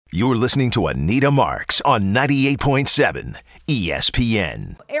You're listening to Anita Marks on 98.7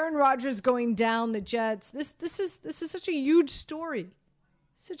 ESPN. Aaron Rodgers going down, the Jets. This is such a huge story.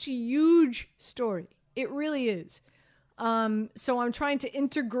 Such a huge story. It really is. So I'm trying to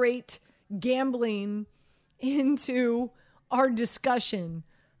integrate gambling into our discussion.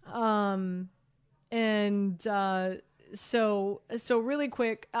 So really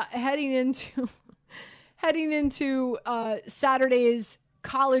quick, heading into Saturday's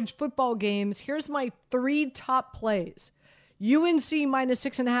college football games, here's my 3 top plays. UNC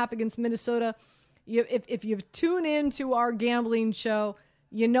 -6.5 against Minnesota. If you've tuned into our gambling show,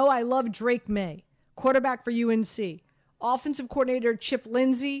 you know I love Drake May, quarterback for UNC. Offensive coordinator Chip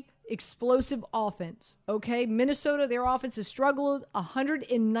Lindsey, explosive offense. Okay, Minnesota, their offense has struggled,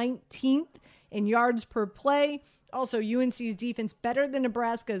 119th in yards per play. Also, UNC's defense better than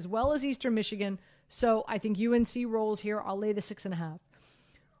Nebraska as well as Eastern Michigan. So I think UNC rolls here. I'll lay the 6.5.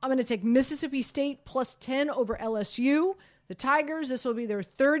 I'm going to take Mississippi State +10 over LSU. The Tigers, this will be their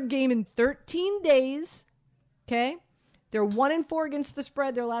 3rd game in 13 days. Okay? They're 1-4 against the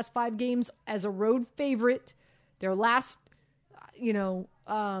spread their last 5 games as a road favorite. Their last,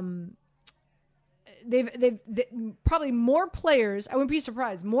 they've probably more players, I wouldn't be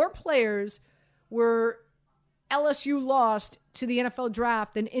surprised, more players were LSU lost to the NFL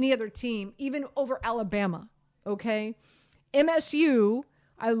draft than any other team, even over Alabama. Okay? MSU,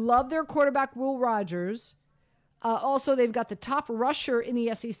 I love their quarterback, Will Rogers. Also, they've got the top rusher in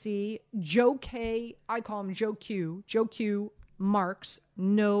the SEC, Joe K. I call him Joe Q. Joe Q. Marks.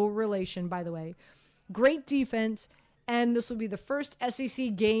 No relation, by the way. Great defense. And this will be the first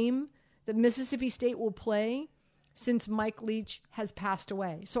SEC game that Mississippi State will play since Mike Leach has passed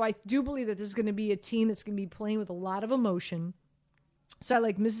away. So I do believe that this is going to be a team that's going to be playing with a lot of emotion. So I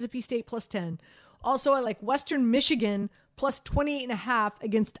like Mississippi State +10. Also, I like Western Michigan +28.5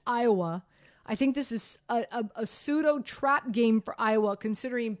 against Iowa. I think this is a pseudo trap game for Iowa,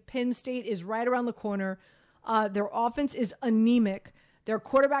 considering Penn State is right around the corner. Their offense is anemic. Their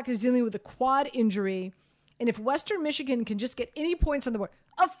quarterback is dealing with a quad injury. And if Western Michigan can just get any points on the board,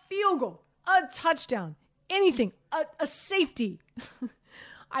 a field goal, a touchdown, anything, a safety,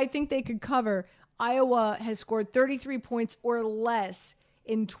 I think they could cover. Iowa has scored 33 points or less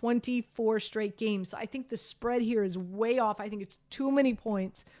in 24 straight games. So I think the spread here is way off. I think it's too many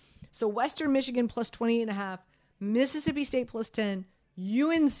points. So Western Michigan +28.5, Mississippi State +10,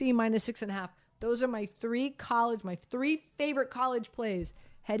 UNC -6.5. Those are my 3 favorite college plays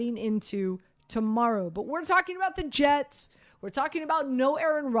heading into tomorrow. But we're talking about the Jets. We're talking about no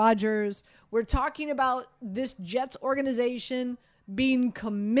Aaron Rodgers. We're talking about this Jets organization being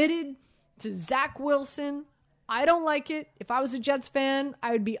committed to Zach Wilson. I don't like it. If I was a Jets fan,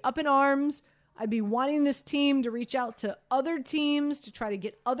 I would be up in arms. I'd be wanting this team to reach out to other teams to try to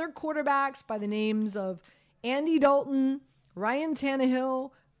get other quarterbacks by the names of Andy Dalton, Ryan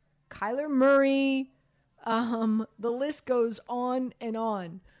Tannehill, Kyler Murray. The list goes on and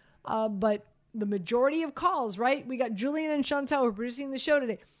on. But the majority of calls, right? We got Julian and Chantel who are producing the show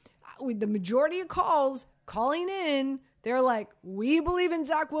today. With the majority of calls calling in, they're like, we believe in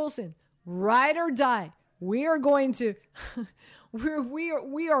Zach Wilson. Ride or die. We are going to...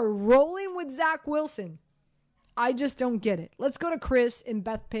 We are rolling with Zach Wilson. I just don't get it. Let's go to Chris in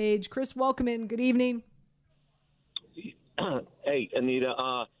Bethpage. Chris, welcome in. Good evening. Hey, Anita.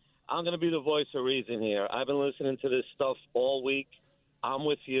 I'm going to be the voice of reason here. I've been listening to this stuff all week. I'm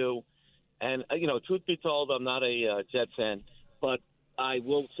with you. And, truth be told, I'm not a Jet fan. But I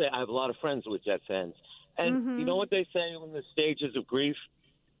will say I have a lot of friends with Jet fans. And you know what they say in the stages of grief?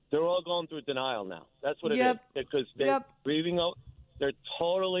 They're all going through denial now. That's what it is. Because they're breathing out. They're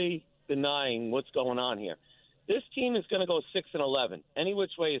totally denying what's going on here. This team is going to go 6-11, any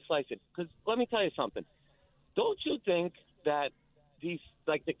which way you slice it. Because let me tell you something. Don't you think that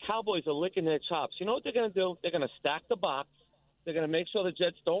the Cowboys are licking their chops? You know what they're going to do? They're going to stack the box. They're going to make sure the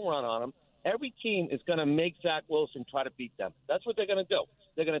Jets don't run on them. Every team is going to make Zach Wilson try to beat them. That's what they're going to do.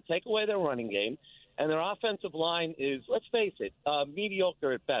 They're going to take away their running game. And their offensive line is, let's face it,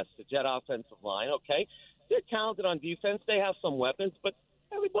 mediocre at best, the Jet offensive line, okay? They're talented on defense. They have some weapons, but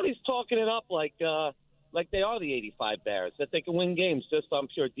everybody's talking it up like they are the 85 Bears, that they can win games just on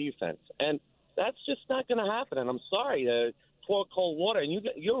pure defense. And that's just not going to happen. And I'm sorry to pour cold water. And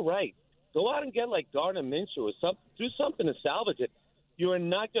you're right. Go out and get like Gardner Minshew or something. Do something to salvage it. You are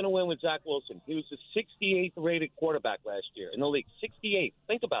not going to win with Zach Wilson. He was the 68th rated quarterback last year in the league. 68th.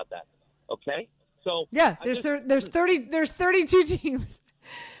 Think about that. Okay? So yeah, there's 32 teams.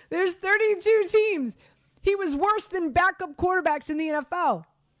 There's 32 teams. He was worse than backup quarterbacks in the NFL.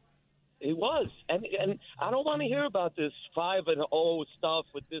 He was, and I don't want to hear about this 5-0 stuff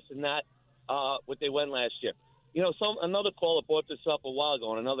with this and that. What they went last year. You know, another caller brought this up a while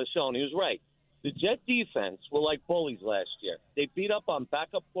ago on another show, and he was right. The Jet defense were like bullies last year. They beat up on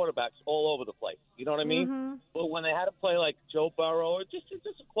backup quarterbacks all over the place. You know what I mean? Mm-hmm. But when they had to play like Joe Burrow or just a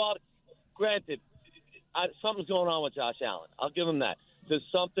quality, granted, something's going on with Josh Allen. I'll give him that. There's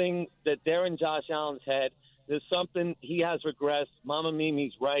something that they're in Josh Allen's head. There's something he has regressed. Mama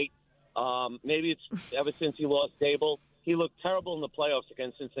Mimi's right. Maybe it's ever since he lost Dable. He looked terrible in the playoffs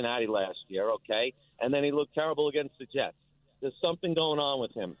against Cincinnati last year, okay? And then he looked terrible against the Jets. There's something going on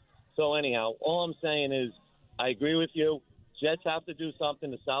with him. So anyhow, all I'm saying is I agree with you. Jets have to do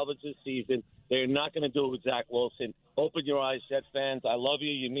something to salvage this season. They're not going to do it with Zach Wilson. Open your eyes, Jets fans. I love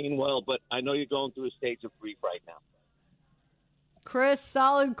you. You mean well, but I know you're going through a stage of grief right now. Chris,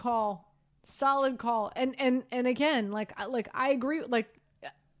 solid call. Solid call. And again, like I agree. Like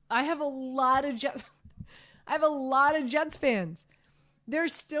I have a lot of Jets fans. They're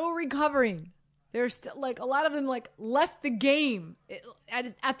still recovering. They're still like a lot of them like left the game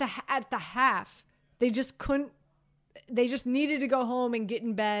at the half. They just couldn't. They just needed to go home and get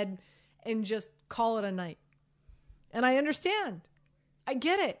in bed and just call it a night. And I understand. I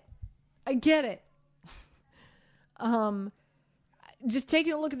get it. Just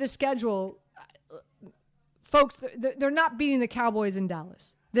taking a look at the schedule, folks. They're not beating the Cowboys in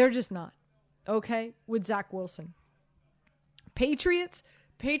Dallas. They're just not. Okay, with Zach Wilson. Patriots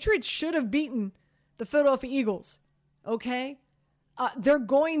should have beaten the Philadelphia Eagles. Okay, they're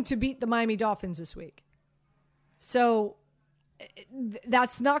going to beat the Miami Dolphins this week. So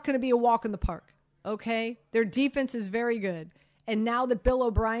that's not going to be a walk in the park. Okay, their defense is very good, and now that Bill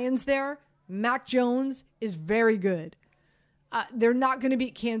O'Brien's there, Mac Jones is very good. They're not going to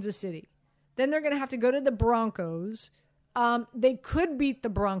beat Kansas City. Then they're going to have to go to the Broncos. They could beat the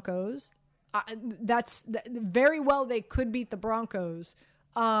Broncos. Very well. They could beat the Broncos.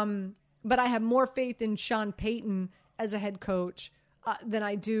 But I have more faith in Sean Payton as a head coach than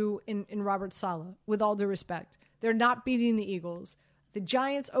I do in Robert Saleh, with all due respect. They're not beating the Eagles. The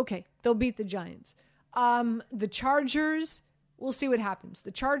Giants, okay, they'll beat the Giants. The Chargers, we'll see what happens.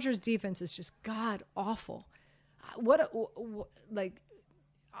 The Chargers defense is just god awful. Like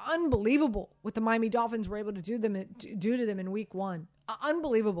unbelievable what the Miami Dolphins were able to do to them in week 1.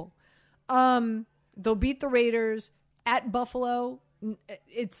 Unbelievable. They'll beat the Raiders at Buffalo.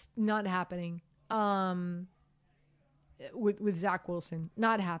 It's not happening. With Zach Wilson,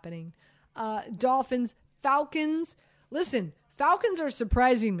 not happening. Dolphins, Falcons. Listen, Falcons are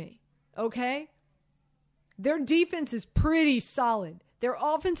surprising me. Okay, their defense is pretty solid. Their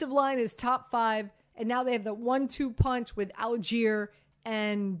offensive line is top 5, and now they have the 1-2 punch with Algier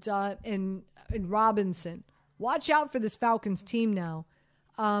and Robinson. Watch out for this Falcons team now.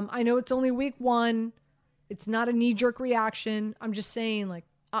 I know it's only week 1. It's not a knee-jerk reaction. I'm just saying, like,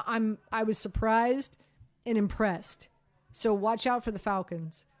 I was surprised and impressed. So watch out for the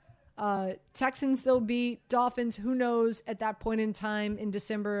Falcons. Texans, they'll beat. Dolphins, who knows at that point in time in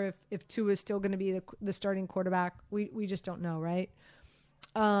December if Tua is still going to be the starting quarterback. We just don't know, right?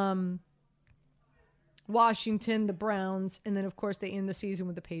 Washington, the Browns, and then, of course, they end the season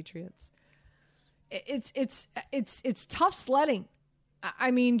with the Patriots. It's tough sledding.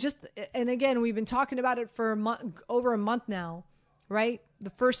 I mean, and again, we've been talking about it for over a month now, right? The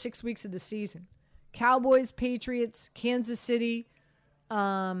first 6 weeks of the season. Cowboys, Patriots, Kansas City,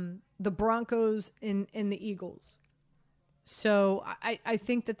 the Broncos, and the Eagles. So I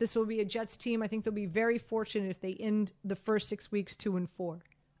think that this will be a Jets team. I think they'll be very fortunate if they end the first 6 weeks 2-4.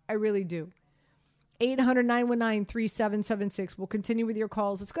 I really do. 800-919-3776. We'll continue with your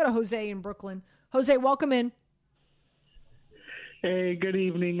calls. Let's go to Jose in Brooklyn. Jose, welcome in. Hey, good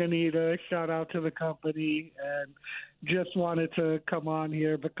evening, Anita. Shout out to the company, and just wanted to come on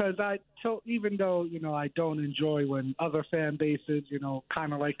here because even though, I don't enjoy when other fan bases,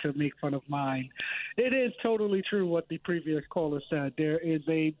 kind of like to make fun of mine, it is totally true what the previous caller said. There is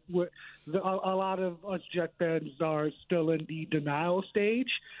a lot of us Jet fans are still in the denial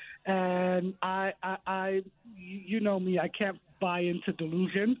stage, and I you know me, I can't buy into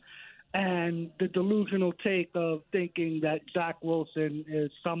delusion. And the delusional take of thinking that Zach Wilson is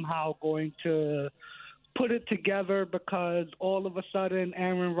somehow going to put it together because all of a sudden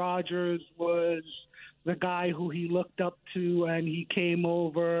Aaron Rodgers was the guy who he looked up to and he came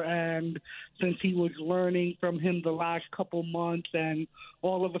over, and since he was learning from him the last couple months and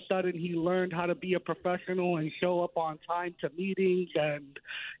all of a sudden he learned how to be a professional and show up on time to meetings and,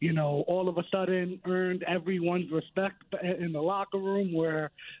 all of a sudden earned everyone's respect in the locker room,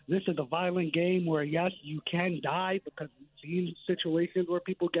 where this is a violent game where, yes, you can die because seen situations where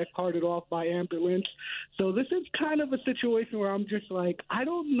people get carted off by ambulance. So this is kind of a situation where I'm just like, I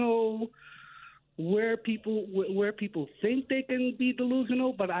don't know where people think they can be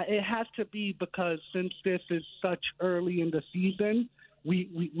delusional, but it has to be because since this is such early in the season,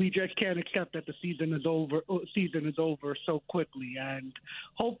 we just can't accept that the season is over so quickly. And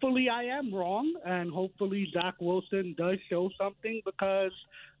hopefully I am wrong, and hopefully Zach Wilson does show something, because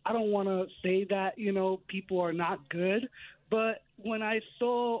I don't want to say that, people are not good, but when I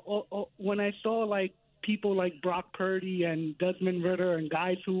saw like people like Brock Purdy and Desmond Ridder and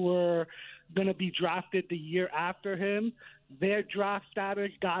guys who were going to be drafted the year after him, their draft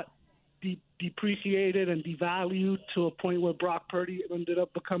status got depreciated and devalued to a point where Brock Purdy ended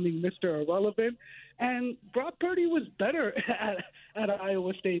up becoming Mr. Irrelevant. And Brock Purdy was better at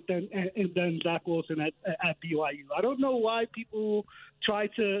Iowa State than Zach Wilson at BYU. I don't know why people try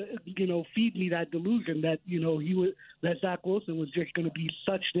to, feed me that delusion that, that Zach Wilson was just going to be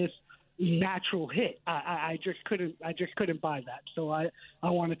such this natural hit. I just couldn't buy that. So I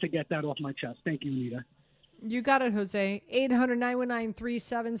wanted to get that off my chest. Thank you, Anita. You got it, Jose.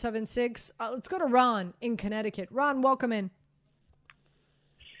 800-919-3776. Let's go to Ron in Connecticut. Ron, welcome in.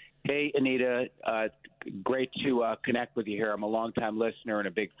 Hey, Anita. Great to connect with you here. I'm a longtime listener and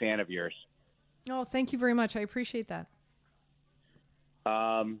a big fan of yours. Oh, thank you very much. I appreciate that.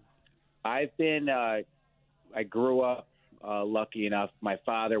 I grew up lucky enough. My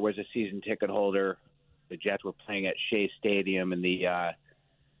father was a season ticket holder. The Jets were playing at Shea Stadium in the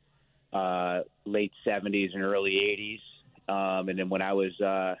late 70s and early 80s. And then when I was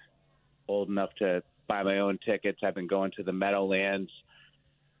old enough to buy my own tickets, I've been going to the Meadowlands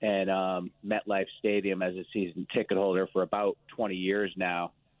and MetLife Stadium as a season ticket holder for about 20 years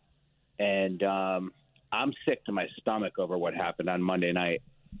now. And I'm sick to my stomach over what happened on Monday night.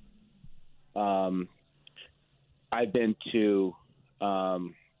 I've been to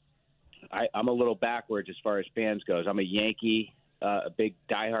I'm a little backwards as far as fans goes. I'm a Yankee, a big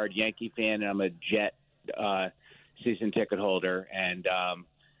diehard Yankee fan, and I'm a Jet season ticket holder. And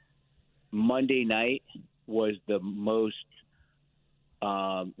Monday night was the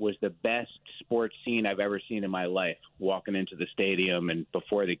best sports scene I've ever seen in my life, walking into the stadium and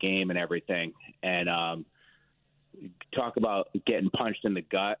before the game and everything. And talk about getting punched in the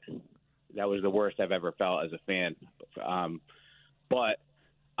gut. That was the worst I've ever felt as a fan. But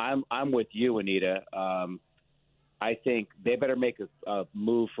I'm with you, Anita. I think they better make a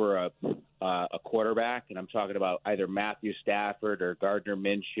move for a quarterback, and I'm talking about either Matthew Stafford or Gardner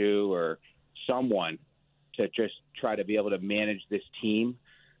Minshew or someone to just try to be able to manage this team,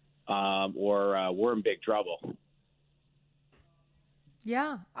 or we're in big trouble.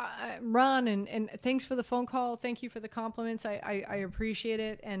 Yeah, Ron, and thanks for the phone call. Thank you for the compliments. I appreciate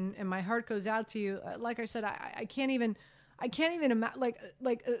it, and my heart goes out to you. Like I said, I can't even imagine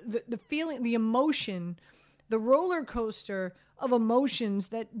the feeling, the emotion, the roller coaster of emotions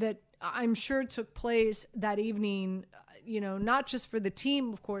that I'm sure took place that evening. Not just for the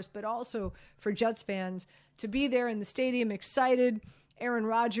team, of course, but also for Jets fans to be there in the stadium, excited. Aaron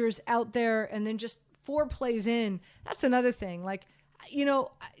Rodgers out there, and then just 4 plays in. That's another thing.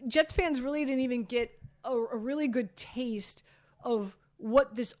 Jets fans really didn't even get a really good taste of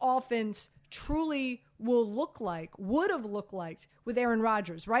what this offense truly would have looked like with Aaron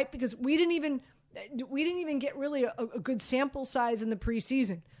Rodgers, right? Because we didn't even get really a good sample size in the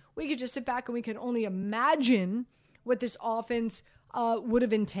preseason. We could just sit back and we could only imagine what this offense would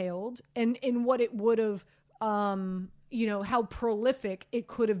have entailed and what it would have, how prolific it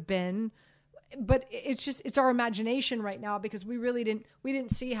could have been. But it's our imagination right now, because we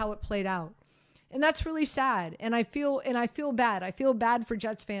didn't see how it played out. And that's really sad. And I feel bad. I feel bad for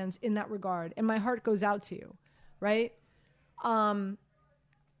Jets fans in that regard. And my heart goes out to you. Right. But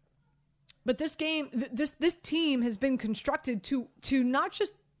this game, this team has been constructed to not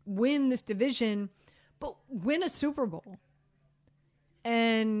just win this division, but win a Super Bowl.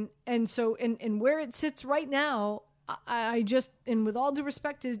 And so where it sits right now, I just, and with all due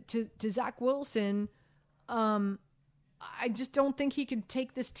respect to Zach Wilson, I just don't think he could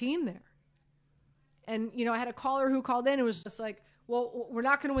take this team there. And, I had a caller who called in and was just like, well, we're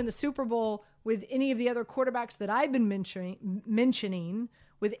not going to win the Super Bowl with any of the other quarterbacks that I've been mentioning,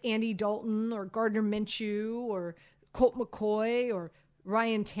 with Andy Dalton or Gardner Minshew or Colt McCoy or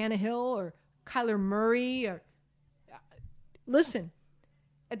Ryan Tannehill or Kyler Murray. Listen,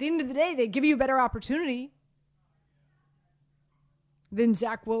 at the end of the day, they give you a better opportunity than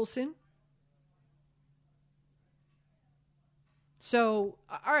Zach Wilson. So,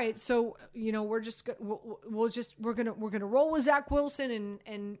 all right. So, we're gonna roll with Zach Wilson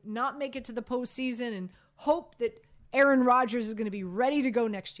and not make it to the postseason and hope that Aaron Rodgers is going to be ready to go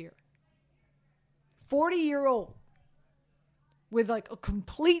next year. 40-year-old with like a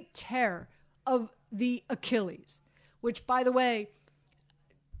complete tear of the Achilles, which, by the way,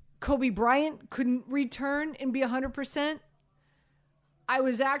 Kobe Bryant couldn't return and be 100%. I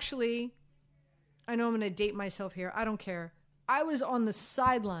know I'm going to date myself here. I don't care. I was on the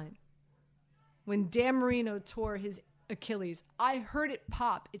sideline when Dan Marino tore his Achilles. I heard it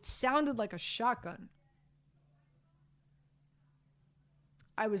pop. It sounded like a shotgun.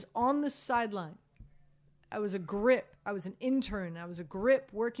 I was on the sideline. I was a grip. I was an intern. I was a grip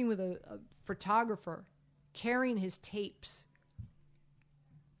working with a photographer, carrying his tapes.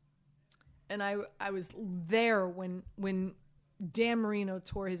 And I was there when Dan Marino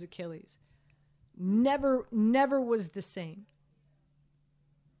tore his Achilles. Never was the same.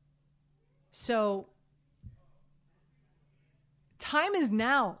 So, time is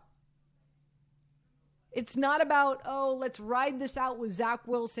now. It's not about, let's ride this out with Zach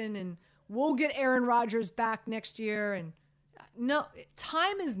Wilson and we'll get Aaron Rodgers back next year. And no,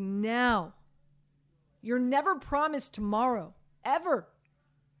 time is now. You're never promised tomorrow, ever.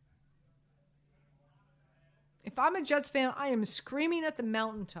 If I'm a Jets fan, I am screaming at the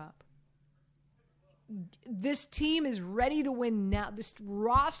mountaintop. This team is ready to win now. This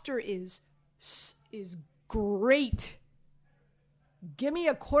roster is great. Give me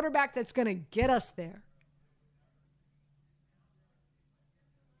a quarterback that's going to get us there.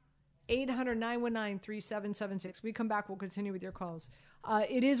 800-919-3776. We come back. We'll continue with your calls.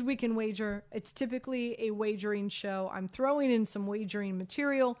 It is Weekend Wager. It's typically a wagering show. I'm throwing in some wagering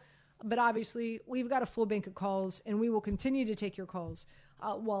material, but obviously we've got a full bank of calls, and we will continue to take your calls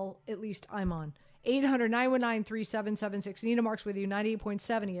while at least I'm on. 800-919-3776. Anita Marks with you,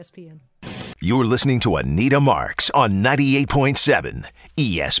 98.7 ESPN. You're listening to Anita Marks on 98.7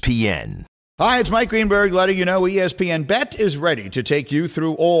 ESPN. Hi, it's Mike Greenberg letting you know ESPN Bet is ready to take you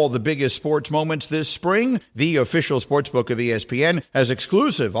through all the biggest sports moments this spring. The official sportsbook of ESPN has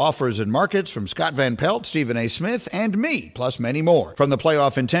exclusive offers and markets from Scott Van Pelt, Stephen A. Smith, and me, plus many more. From the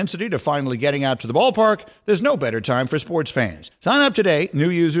playoff intensity to finally getting out to the ballpark, there's no better time for sports fans. Sign up today.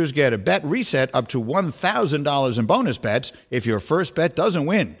 New users get a bet reset up to $1,000 in bonus bets if your first bet doesn't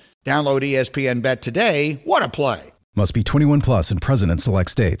win. Download ESPN Bet today. What a play. Must be 21 plus and present in select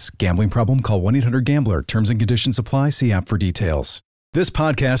states. Gambling problem? Call 1-800-GAMBLER. Terms and conditions apply. See app for details. This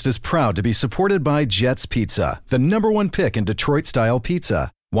podcast is proud to be supported by Jets Pizza, the #1 pick in Detroit-style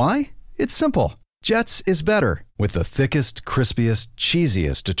pizza. Why? It's simple. Jets is better. With the thickest, crispiest,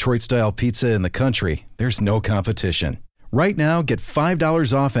 cheesiest Detroit-style pizza in the country, there's no competition. Right now, get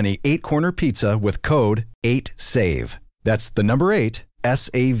 $5 off any 8-corner pizza with code 8SAVE. That's the number 8,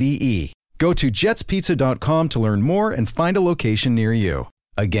 SAVE. Go to jetspizza.com to learn more and find a location near you.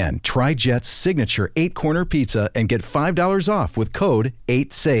 Again, try Jet's signature 8-corner pizza and get $5 off with code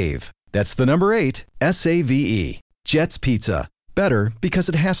 8SAVE. That's the number 8, SAVE. Jet's Pizza. Better because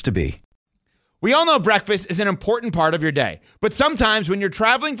it has to be. We all know breakfast is an important part of your day, but sometimes when you're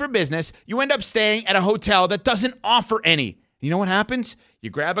traveling for business, you end up staying at a hotel that doesn't offer any. You know what happens?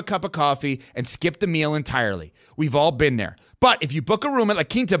 You grab a cup of coffee and skip the meal entirely. We've all been there. But if you book a room at La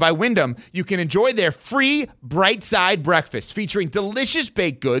Quinta by Wyndham, you can enjoy their free Bright Side breakfast featuring delicious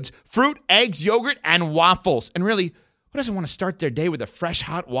baked goods, fruit, eggs, yogurt, and waffles. And really, who doesn't want to start their day with a fresh,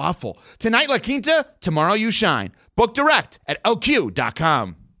 hot waffle? Tonight, La Quinta, tomorrow you shine. Book direct at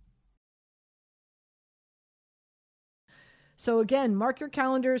lq.com. So again, mark your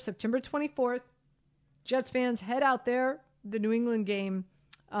calendar, September 24th. Jets fans, head out there, the New England game.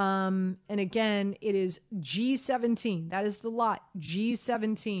 And again, it is G17. That is the lot,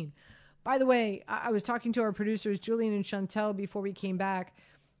 G17. By the way, I was talking to our producers, Julian and Chantel, before we came back.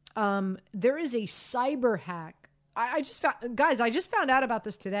 There is a cyber hack. I just found out about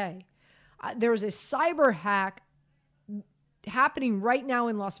this today. There is a cyber hack happening right now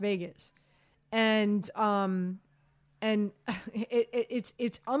in Las Vegas. And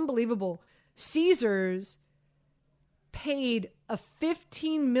it's unbelievable. Caesars paid a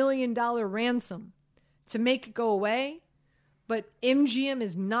 $15 million ransom to make it go away, but MGM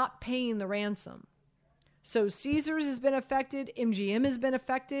is not paying the ransom. So Caesars has been affected. MGM has been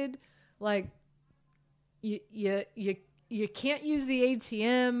affected. Like, you can't use the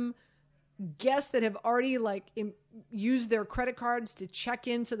ATM. Guests that have already used their credit cards to check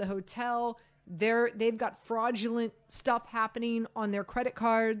into the hotel, they've got fraudulent stuff happening on their credit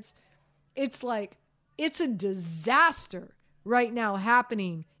cards. It's a disaster right now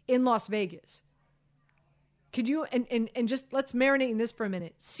happening in Las Vegas. Could you, and just let's marinate in this for a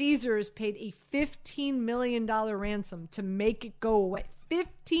minute. Caesars paid a $15 million ransom to make it go away.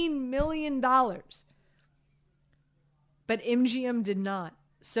 $15 million. but MGM did not.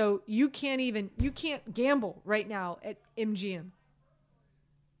 So you can't gamble right now at MGM.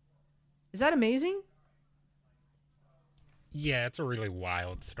 Is that amazing? Yeah, it's a really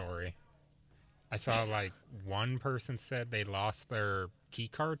wild story. I saw one person said they lost their key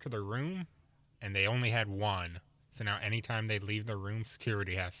card to their room and they only had one. So now anytime they leave their room,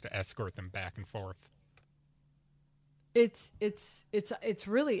 security has to escort them back and forth. It's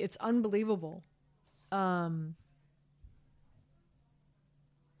really unbelievable.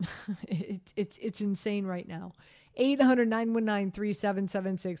 It's insane right now.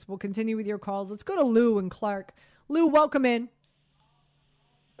 800-919-3776. We'll continue with your calls. Let's go to Lou and Clark. Lou, welcome in.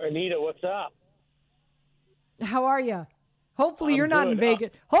 Anita, what's up? How are you? Hopefully you're I'm not good. in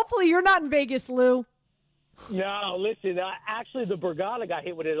Vegas. Hopefully you're not in Vegas, Lou. No, listen, actually the Borgata got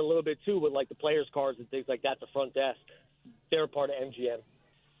hit with it a little bit too, with the players' cards and things like that, the front desk. They're part of MGM.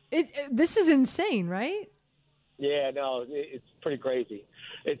 This is insane, right? Yeah, no, it's pretty crazy.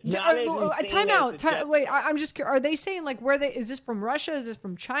 It's not time out. Wait, I'm just curious. Are they saying is this from Russia? Is this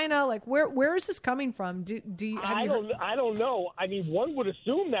from China? Where is this coming from? Do you? I don't know. I mean, one would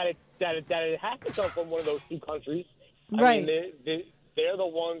assume that it has to come from one of those two countries. Right. I mean, they're the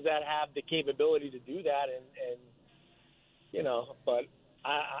ones that have the capability to do that, and but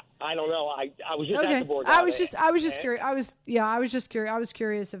I don't know. I was just at the Borgata. I was just curious. I was just curious. I was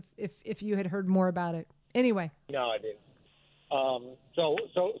curious if you had heard more about it. Anyway. No, I didn't. So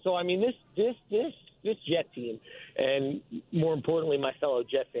I mean, this Jet team, and more importantly, my fellow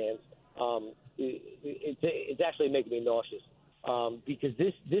Jet fans, it's actually making me nauseous. Because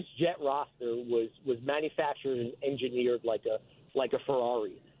this Jet roster was manufactured and engineered like a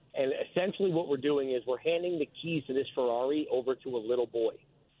Ferrari. And essentially what we're doing is we're handing the keys to this Ferrari over to a little boy.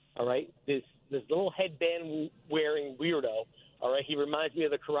 All right? This little headband wearing weirdo, all right? He reminds me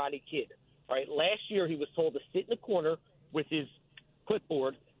of the Karate Kid. All right? Last year he was told to sit in the corner with his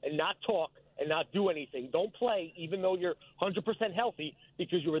clipboard and not talk and not do anything. Don't play even though you're 100% healthy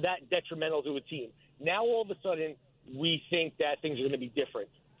because you were that detrimental to a team. Now all of a sudden we think that things are going to be different.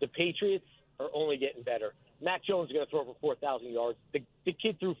 The Patriots are only getting better. Mac Jones is going to throw for 4,000 yards. The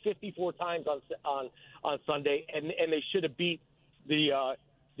kid threw 54 times on Sunday, and they should have beat the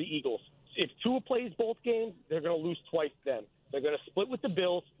Eagles. If Tua plays both games, they're going to lose twice then. They're going to split with the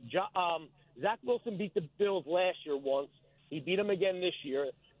Bills. Zach Wilson beat the Bills last year once. He beat them again this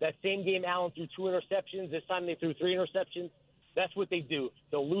year. That same game, Allen threw 2 interceptions. This time they threw 3 interceptions. That's what they do.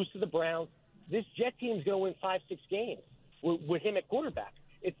 They'll lose to the Browns. This Jet team is going to win 5-6 games with him at quarterback.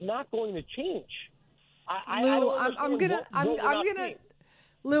 It's not going to change.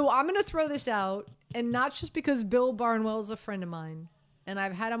 Lou, I'm gonna throw this out, and not just because Bill Barnwell is a friend of mine, and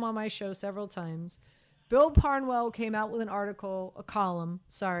I've had him on my show several times. Bill Barnwell came out with a column,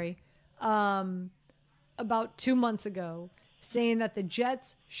 about 2 months ago, saying that the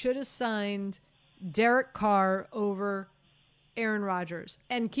Jets should have signed Derek Carr over Aaron Rodgers.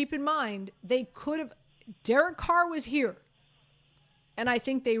 And keep in mind, Derek Carr was here. And I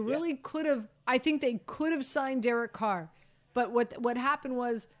think they really could have signed Derek Carr. But what happened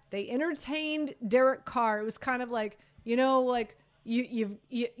was they entertained Derek Carr. It was kind of like, you've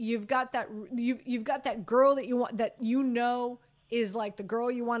got that girl that you want, that is like the girl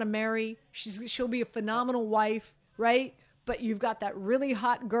you want to marry. She'll be a phenomenal wife, right? But you've got that really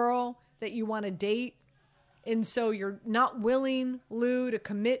hot girl that you want to date. And so you're not willing, Lou, to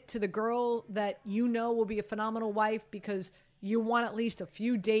commit to the girl that will be a phenomenal wife because you want at least a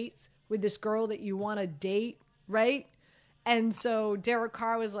few dates with this girl that you want to date, right? And so Derek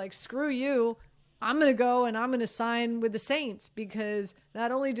Carr was like, screw you. I'm going to go and I'm going to sign with the Saints because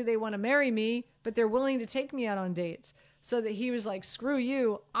not only do they want to marry me, but they're willing to take me out on dates. So that he was like, screw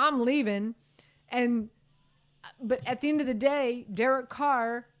you, I'm leaving. But at the end of the day, Derek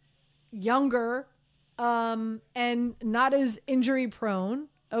Carr, younger, and not as injury prone,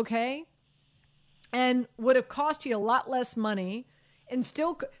 okay? And would have cost you a lot less money. And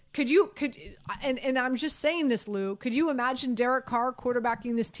still, and I'm just saying this, Lou, could you imagine Derek Carr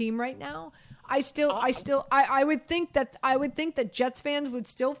quarterbacking this team right now? I would think that Jets fans would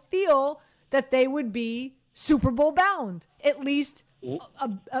still feel that they would be Super Bowl bound, at least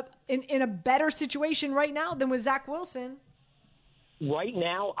in a better situation right now than with Zach Wilson. Right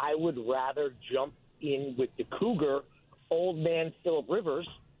now, I would rather jump in with the Cougar, old man Phillip Rivers,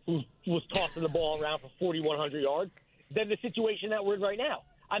 who was tossing the ball around for 4,100 yards, than the situation that we're in right now.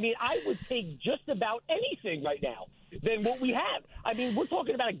 I mean, I would take just about anything right now than what we have. I mean, we're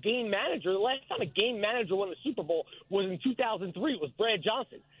talking about a game manager. The last time a game manager won the Super Bowl was in 2003. It was Brad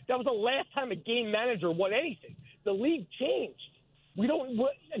Johnson. That was the last time a game manager won anything. The league changed.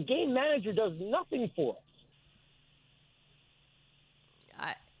 A game manager does nothing for us.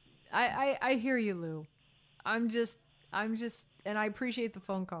 I hear you, Lou. I'm just, and I appreciate the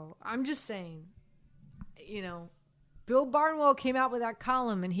phone call. I'm just saying, Bill Barnwell came out with that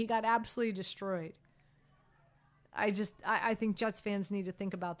column and he got absolutely destroyed. I think Jets fans need to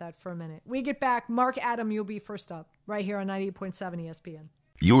think about that for a minute. We get back. Mark Adam, you'll be first up right here on 98.7 ESPN.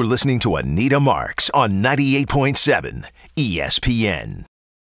 You're listening to Anita Marks on 98.7 ESPN.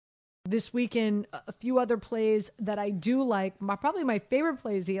 This weekend, a few other plays that I do like. Probably my favorite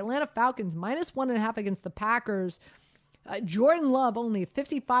play is the Atlanta Falcons -1.5 against the Packers. Jordan Love only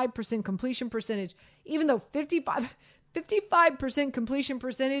 55% completion percentage, even though 55% completion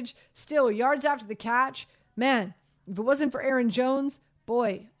percentage, still yards after the catch. Man, if it wasn't for Aaron Jones,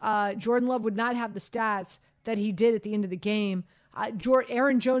 Jordan Love would not have the stats that he did at the end of the game.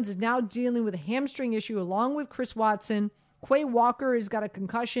 Aaron Jones is now dealing with a hamstring issue along with Chris Watson. Quay Walker has got a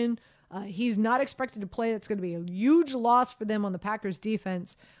concussion. He's not expected to play. That's going to be a huge loss for them on the Packers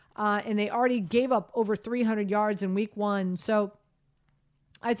defense. And they already gave up over 300 yards in week 1. So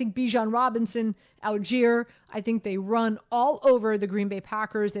I think Bijan Robinson, Algier, I think they run all over the Green Bay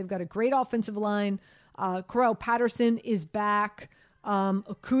Packers. They've got a great offensive line. Corral Patterson is back.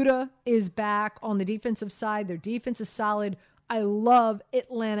 Okuda is back on the defensive side. Their defense is solid. I love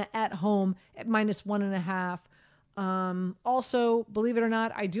Atlanta at home at -1.5. Also, believe it or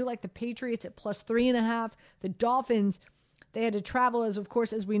not, I do like the Patriots at +3.5. The Dolphins, they had to travel, as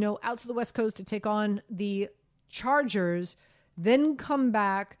we know, out to the West Coast to take on the Chargers, then come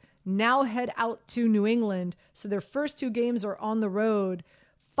back, now head out to New England. So their first 2 games are on the road.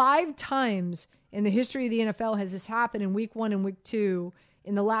 5 times in the history of the NFL has this happened in week 1 and week 2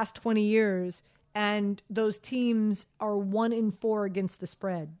 in the last 20 years. And those teams are 1-4 against the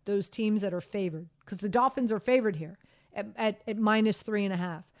spread. Those teams that are favored, because the Dolphins are favored here at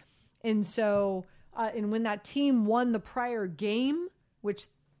 -3.5. And so, and when that team won the prior game, which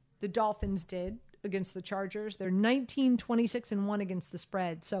the Dolphins did against the Chargers, they're 19-26-1 against the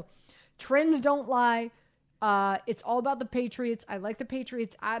spread. So trends don't lie. It's all about the Patriots. I like the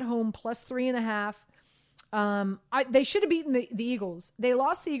Patriots at home +3.5. They should have beaten the Eagles. They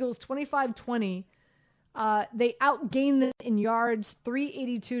lost the Eagles 25-20. They outgained them in yards,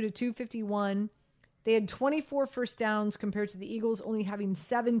 382 to 251. They had 24 first downs compared to the Eagles only having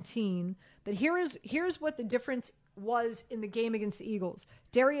 17. But here's what the difference was in the game against the Eagles.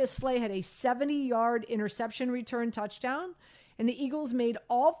 Darius Slay had a 70-yard interception return touchdown, and the Eagles made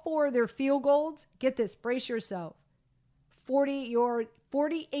all 4 of their field goals. Get this, brace yourself.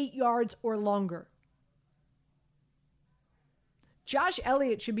 48 yards or longer. Josh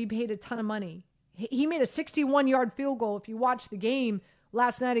Elliott should be paid a ton of money. He made a 61-yard field goal if you watched the game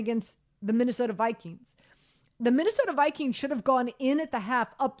last night against the Minnesota Vikings. The Minnesota Vikings should have gone in at the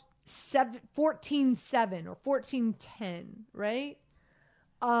half up 14-7 or 14-10, right?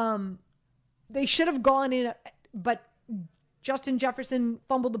 They should have gone in, but Justin Jefferson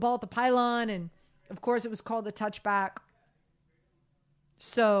fumbled the ball at the pylon, and of course it was called a touchback.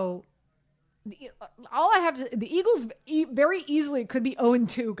 So all I have to, the Eagles very easily could be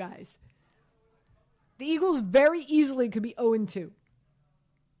 0-2, guys. The Eagles very easily could be 0-2.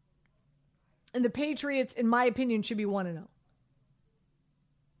 And the Patriots, in my opinion, should be 1-0.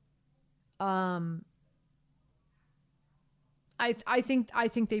 I think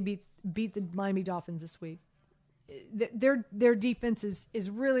they beat the Miami Dolphins this week. Their defense is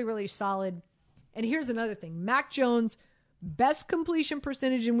really, really solid. And here's another thing. Mac Jones, best completion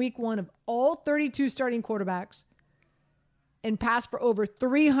percentage in week 1 of all 32 starting quarterbacks, and passed for over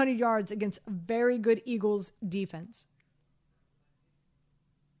 300 yards against a very good Eagles defense.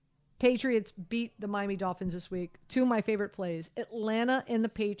 Patriots beat the Miami Dolphins this week. 2 of my favorite plays, Atlanta and the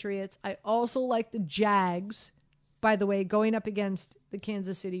Patriots. I also like the Jags, by the way, going up against the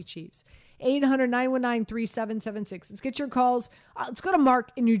Kansas City Chiefs. 800-919-3776. Let's get your calls. Let's go to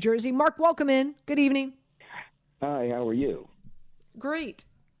Mark in New Jersey. Mark, welcome in. Good evening. Hi, how are you? Great.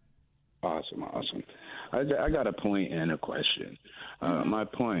 Awesome. I got a point and a question. My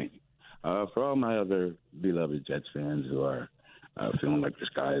point, for all my other beloved Jets fans who are feeling like the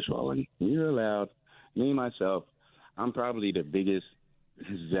sky is falling, you're allowed. Me, myself, I'm probably the biggest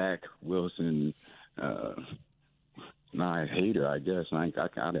Zach Wilson hater, I guess. I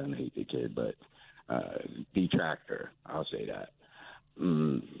don't hate the kid, but detractor, I'll say that.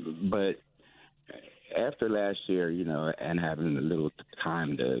 But after last year, and having a little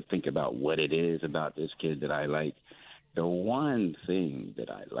time to think about what it is about this kid that I like, the one thing that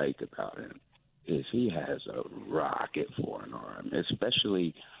I like about him is he has a rocket for an arm,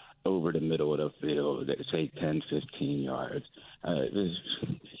 especially over the middle of the field, say 10, 15 yards.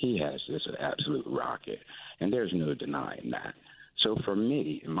 He has just an absolute rocket, and there's no denying that. So for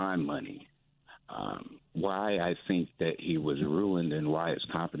me, my money, why I think that he was ruined and why his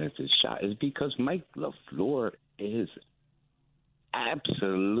confidence is shot is because Mike LaFleur is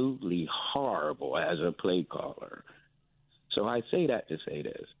absolutely horrible as a play caller. So I say that to say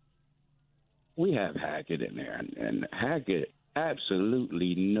this. We have Hackett in there, and Hackett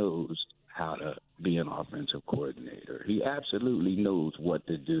absolutely knows how to be an offensive coordinator. He absolutely knows what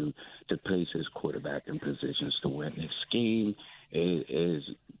to do to place his quarterback in positions to win. His scheme is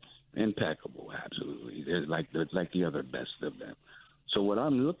impeccable, absolutely. They're like the other best of them. So what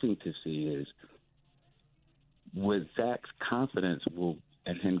I'm looking to see is, with Zach's confidence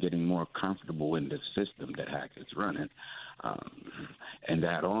and him getting more comfortable in the system that Hackett's running, and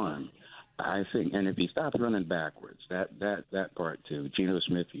that arm, I think, and if he stops running backwards, that part too. Geno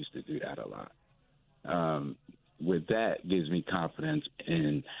Smith used to do that a lot. With that, gives me confidence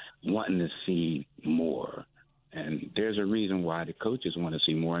in wanting to see more. And there's a reason why the coaches want to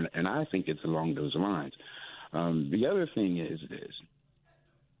see more, and I think it's along those lines. The other thing is this.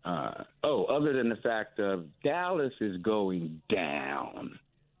 Other than the fact of Dallas is going down,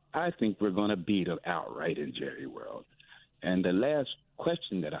 I think we're going to beat them outright in Jerry World. And the last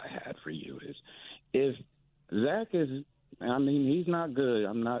question that I had for you is, if Zach he's not good.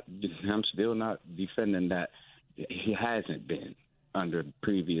 I'm still not defending that. He hasn't been under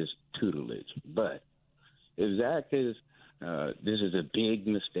previous tutelage. But if Zach is, this is a big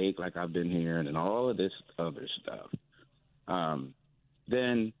mistake like I've been hearing and all of this other stuff,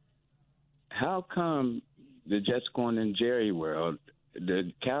 then how come the Jets going in Jerry World,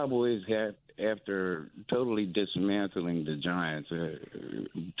 the Cowboys have, after totally dismantling the Giants to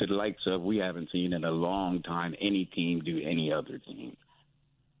the likes of we haven't seen in a long time any team do any other team,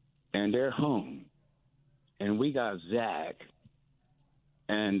 and they're home, and we got Zach,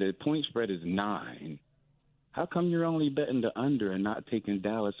 and the point spread is 9. How come you're only betting the under and not taking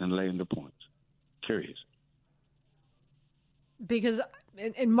Dallas and laying the points? Curious. Because,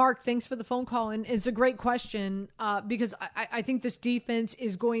 and Mark, thanks for the phone call. And it's a great question because I think this defense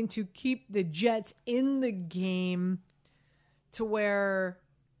is going to keep the Jets in the game to where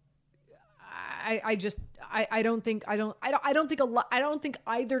I don't think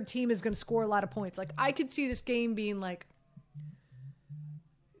either team is going to score a lot of points. Like, I could see this game being like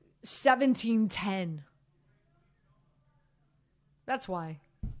 17-10. That's why.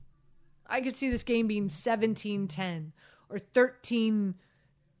 I could see this game being 17-10 or 13-3,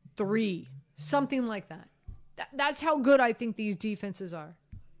 something like that. That's how good I think these defenses are.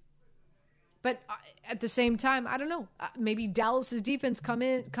 But at the same time, I don't know. Maybe Dallas's defense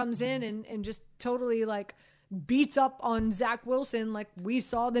comes in and just totally like beats up on Zach Wilson like we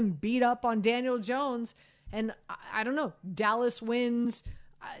saw them beat up on Daniel Jones. And I don't know. Dallas wins,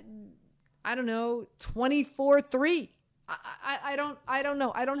 I don't know, 24-3. I don't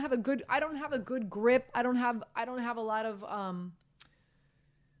know. I don't have a good grip. I don't have a lot of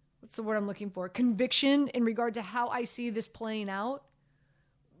what's the word I'm looking for? Conviction in regard to how I see this playing out.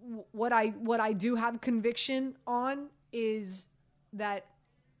 What I do have conviction on is that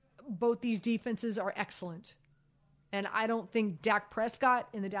both these defenses are excellent. And I don't think Dak Prescott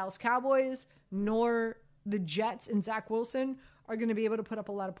and the Dallas Cowboys nor the Jets and Zach Wilson are going to be able to put up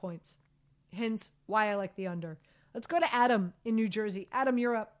a lot of points. Hence why I like the under. Let's go to Adam in New Jersey. Adam,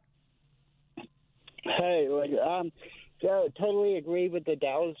 you're up. Hey, totally agree with the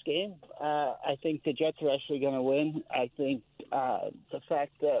Dallas game. I think the Jets are actually going to win. I think the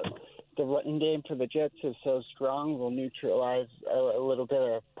fact that the running game for the Jets is so strong will neutralize a little bit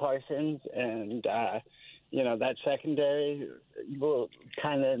of Parsons, and that secondary will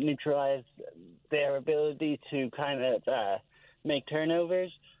kind of neutralize their ability to kind of make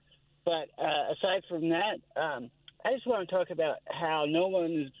turnovers. But aside from that, I just want to talk about how no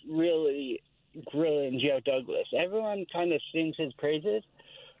one is really grilling Joe Douglas. Everyone kind of sings his praises,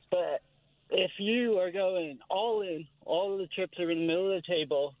 but if you are going all in, all of the chips are in the middle of the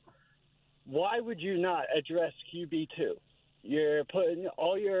table, why would you not address QB2? You're putting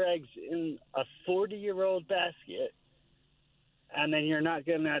all your eggs in a 40-year-old basket, and then you're not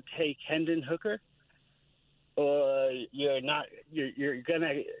going to take Hendon Hooker? Or you're going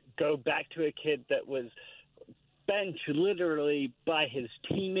to go back to a kid that was benched literally by his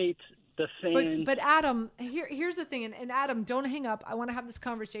teammates, the fans. But Adam, here's the thing, and Adam, don't hang up. I want to have this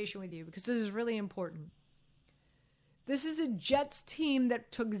conversation with you because this is really important. This is a Jets team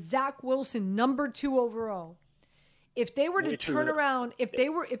that took Zach Wilson, number 2 overall. If they were to turn around, if they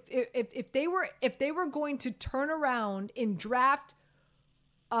were going to turn around and draft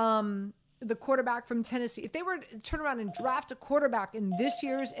the quarterback from Tennessee, if they were to turn around and draft a quarterback in this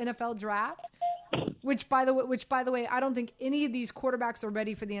year's NFL draft, Which by the way, I don't think any of these quarterbacks are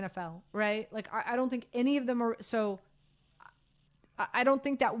ready for the NFL, right? Like, I don't think any of them are. So I don't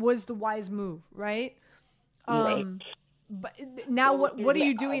think that was the wise move, right? Right. But now what are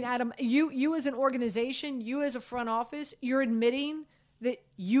you doing, Adam? You as an organization, you as a front office, you're admitting that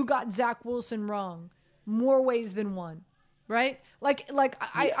you got Zach Wilson wrong more ways than one, right?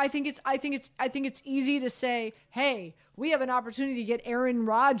 I think it's easy to say, hey, we have an opportunity to get Aaron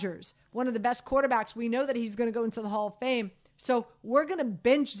Rodgers, one of the best quarterbacks. We know that he's going to go into the Hall of Fame. So we're going to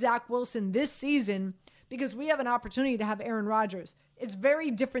bench Zach Wilson this season because we have an opportunity to have Aaron Rodgers. It's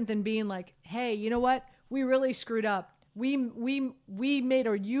very different than being like, hey, you know what? We really screwed up. We made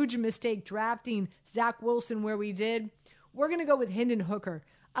a huge mistake drafting Zach Wilson where we did. We're going to go with Hendon Hooker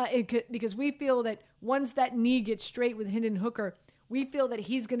because we feel that once that knee gets straight with Hendon Hooker, we feel that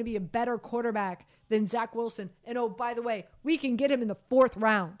he's going to be a better quarterback than Zach Wilson. And oh, by the way, we can get him in the 4th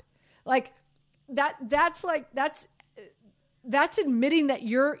round. Like that's admitting that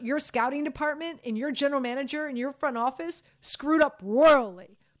your scouting department and your general manager and your front office screwed up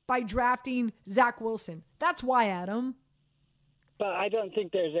royally by drafting Zach Wilson. That's why, Adam. But I don't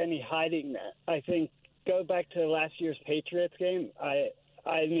think there's any hiding that. I think go back to last year's Patriots game. I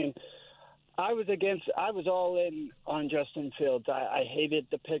mean, I was all in on Justin Fields. I hated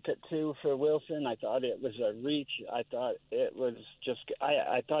the pick at 2 for Wilson. I thought it was a reach. I thought it was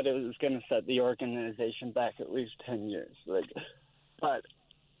going to set the organization back at least 10 years. But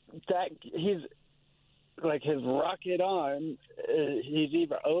that he's like his rocket arm. He's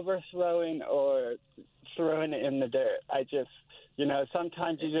either overthrowing or throwing it in the dirt.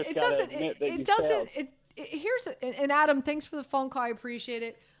 Sometimes you just got to admit that you failed. And Adam, thanks for the phone call. I appreciate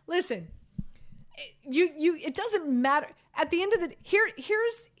it. Listen, it doesn't matter at the end of the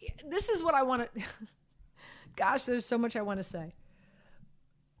this is what I want to gosh, there's so much I want to say.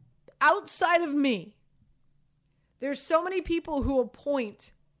 Outside of me, there's so many people who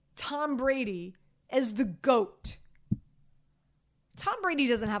appoint Tom Brady as the GOAT. Tom Brady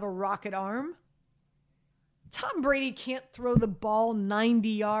doesn't have a rocket arm. Tom Brady can't throw the ball 90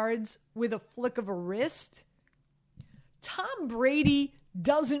 yards with a flick of a wrist. Tom Brady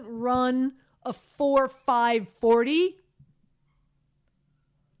doesn't run a 4.5 40.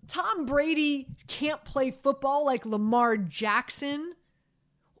 Tom Brady can't play football like Lamar Jackson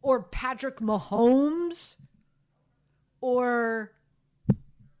or Patrick Mahomes or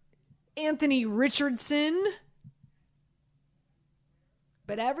Anthony Richardson.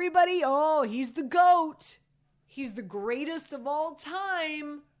 But everybody, he's the GOAT. He's the greatest of all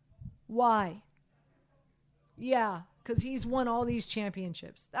time. Why? Yeah, because he's won all these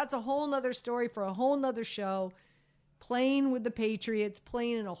championships. That's a whole nother story for a whole nother show. Playing with the Patriots,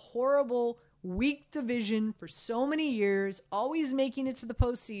 playing in a horrible, weak division for so many years, always making it to the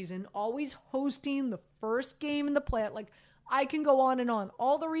postseason, always hosting the first game in the playoff. Like, I can go on and on.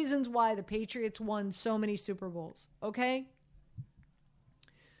 All the reasons why the Patriots won so many Super Bowls, okay?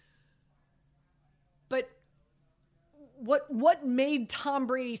 But what made Tom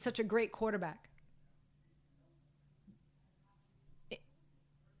Brady such a great quarterback?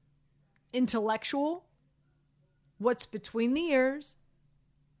 Intellectual, what's between the ears,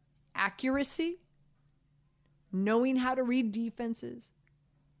 accuracy, knowing how to read defenses.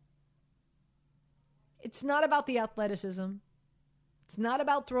 It's not about the athleticism. It's not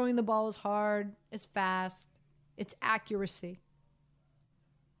about throwing the ball as hard, as fast. It's accuracy.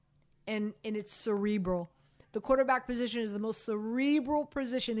 And it's cerebral. The quarterback position is the most cerebral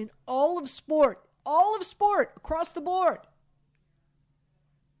position in all of sport across the board.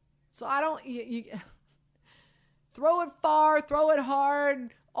 So I don't, you throw it far, throw it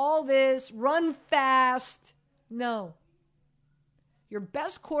hard, all this, run fast. No. Your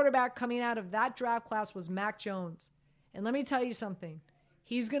best quarterback coming out of that draft class was Mac Jones. And let me tell you something.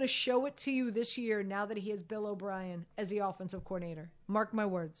 He's going to show it to you this year now that he has Bill O'Brien as the offensive coordinator. Mark my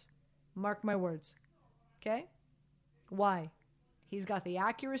words. Mark my words. Okay? Why? He's got the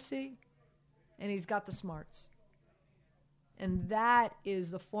accuracy and he's got the smarts. And that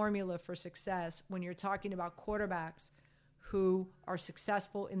is the formula for success when you're talking about quarterbacks who are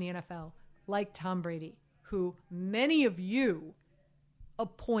successful in the NFL, like Tom Brady, who many of you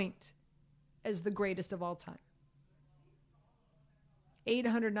appoint as the greatest of all time.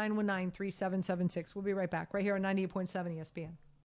 800-919-3776. We'll be right back, right here on 98.7 ESPN.